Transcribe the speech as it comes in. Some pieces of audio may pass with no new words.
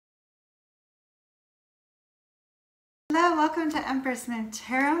Hello, welcome to Empress Moon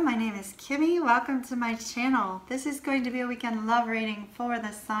Tarot. My name is Kimmy. Welcome to my channel. This is going to be a weekend love reading for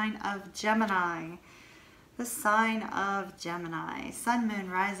the sign of Gemini. The sign of Gemini. Sun, Moon,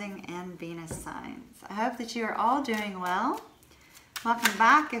 Rising, and Venus signs. I hope that you are all doing well. Welcome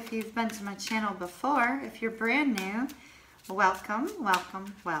back if you've been to my channel before. If you're brand new, welcome,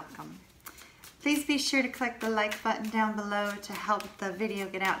 welcome, welcome. Please be sure to click the like button down below to help the video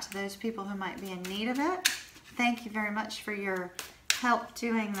get out to those people who might be in need of it. Thank you very much for your help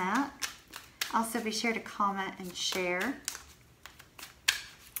doing that. Also be sure to comment and share.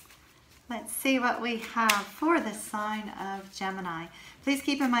 Let's see what we have for the sign of Gemini. Please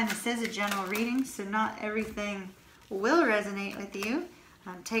keep in mind this is a general reading, so not everything will resonate with you.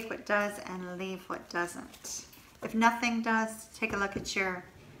 Take what does and leave what doesn't. If nothing does, take a look at your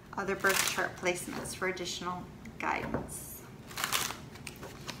other birth chart placements for additional guidance.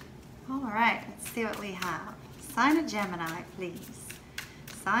 All right, let's see what we have. Sign of Gemini, please.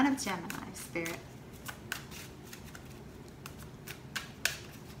 Sign of Gemini, Spirit.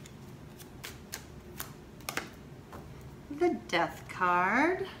 The Death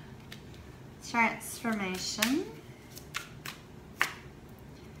card. Transformation.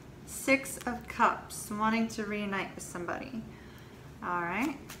 Six of Cups, wanting to reunite with somebody. All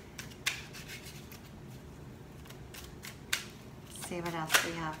right. Let's see what else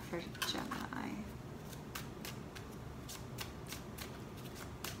we have for Gemini.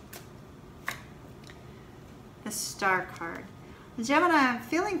 The Star card. Gemini, I'm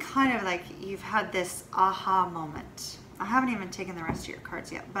feeling kind of like you've had this aha moment. I haven't even taken the rest of your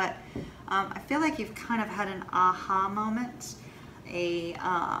cards yet, but I feel like you've kind of had an aha moment. A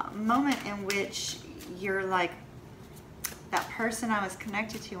moment in which you're like, that person I was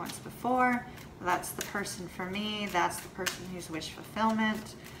connected to once before, that's the person for me, that's the person who's wish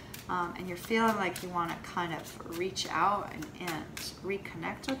fulfillment. And you're feeling like you want to kind of reach out and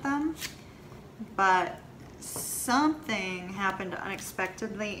reconnect with them. But something happened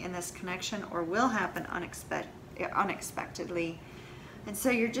unexpectedly in this connection, or will happen unexpectedly. And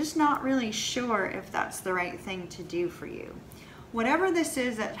so you're just not really sure if that's the right thing to do for you. Whatever this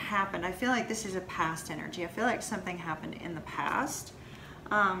is that happened, I feel like this is a past energy. I feel like something happened in the past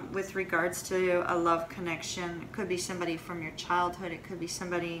with regards to a love connection. It could be somebody from your childhood. It could be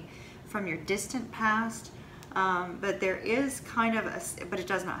somebody from your distant past. But there is kind of a, but it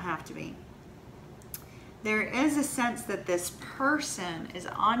does not have to be. There is a sense that this person is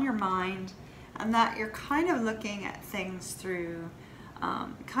on your mind and that you're kind of looking at things through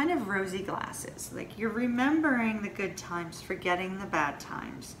kind of rosy glasses. Like you're remembering the good times, forgetting the bad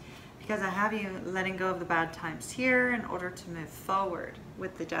times, because I have you letting go of the bad times here in order to move forward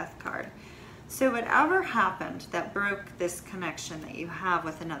with the Death card. So whatever happened that broke this connection that you have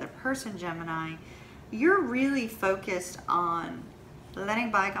with another person, Gemini, you're really focused on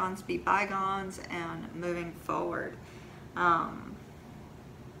letting bygones be bygones and moving forward.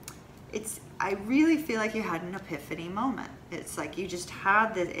 I really feel like you had an epiphany moment. It's like you just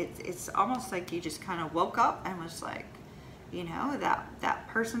had the, it's almost like you just kind of woke up and was like, you know, that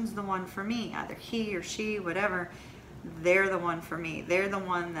person's the one for me. Either he or she, whatever, they're the one for me. They're the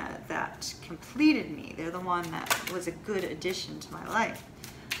one that completed me. They're the one that was a good addition to my life.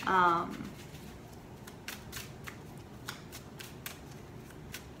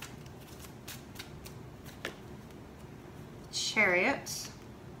 Chariot.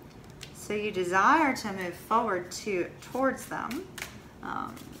 So you desire to move forward towards them.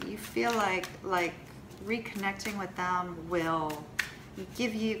 You feel like reconnecting with them will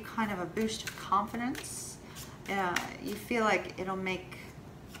give you kind of a boost of confidence. You feel like it'll make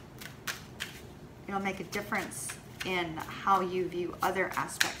a difference in how you view other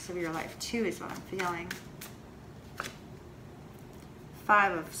aspects of your life too, is what I'm feeling.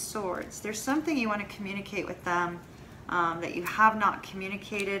 Five of Swords. There's something you want to communicate with them that you have not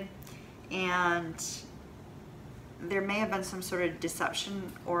communicated, and there may have been some sort of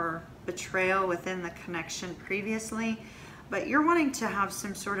deception or betrayal within the connection previously, but you're wanting to have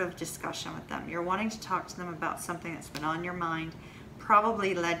some sort of discussion with them. You're wanting to talk to them about something that's been on your mind,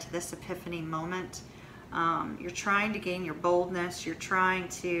 probably led to this epiphany moment. You're trying to gain your boldness. You're trying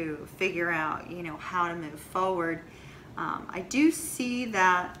to figure out, you know, how to move forward. I do see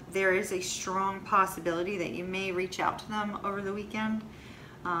that there is a strong possibility that you may reach out to them over the weekend,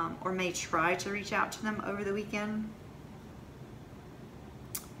 or may try to reach out to them over the weekend,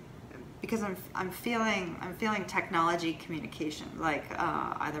 because I'm feeling technology communication, like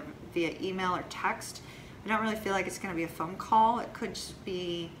either via email or text. I don't really feel like it's going to be a phone call. It could just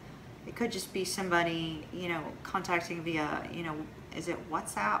be somebody, you know, contacting via, you know, is it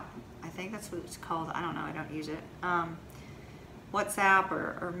WhatsApp? I think that's what it's called. I don't know. I don't use it. WhatsApp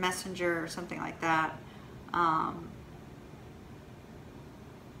or Messenger or something like that. Or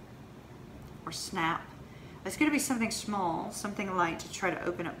Snap. It's going to be something small, something light to try to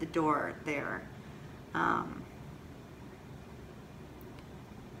open up the door there.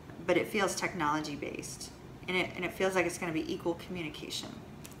 But it feels technology based. And it feels like it's going to be equal communication.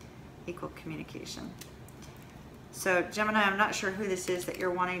 Equal communication. So Gemini, I'm not sure who this is that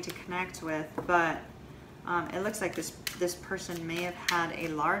you're wanting to connect with, but it looks like this person may have had a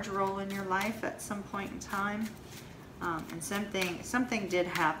large role in your life at some point in time. And something did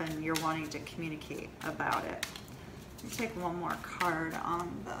happen. You're wanting to communicate about it. Let me take one more card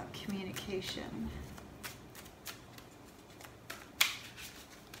on the communication.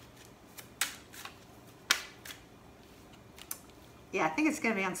 Yeah, I think it's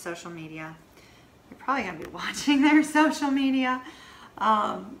going to be on social media. You're probably going to be watching their social media.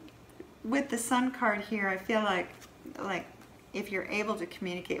 With the Sun card here, I feel like if you're able to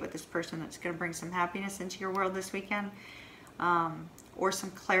communicate with this person, that's going to bring some happiness into your world this weekend, or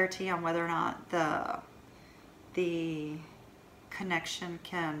some clarity on whether or not the connection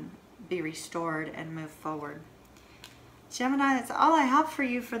can be restored and move forward. Gemini, that's all I have for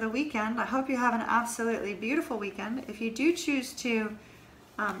you for the weekend. I hope you have an absolutely beautiful weekend. If you do choose to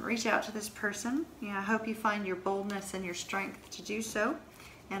reach out to this person, I hope you find your boldness and your strength to do so.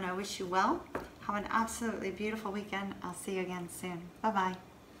 And I wish you well. Have an absolutely beautiful weekend. I'll see you again soon. Bye-bye.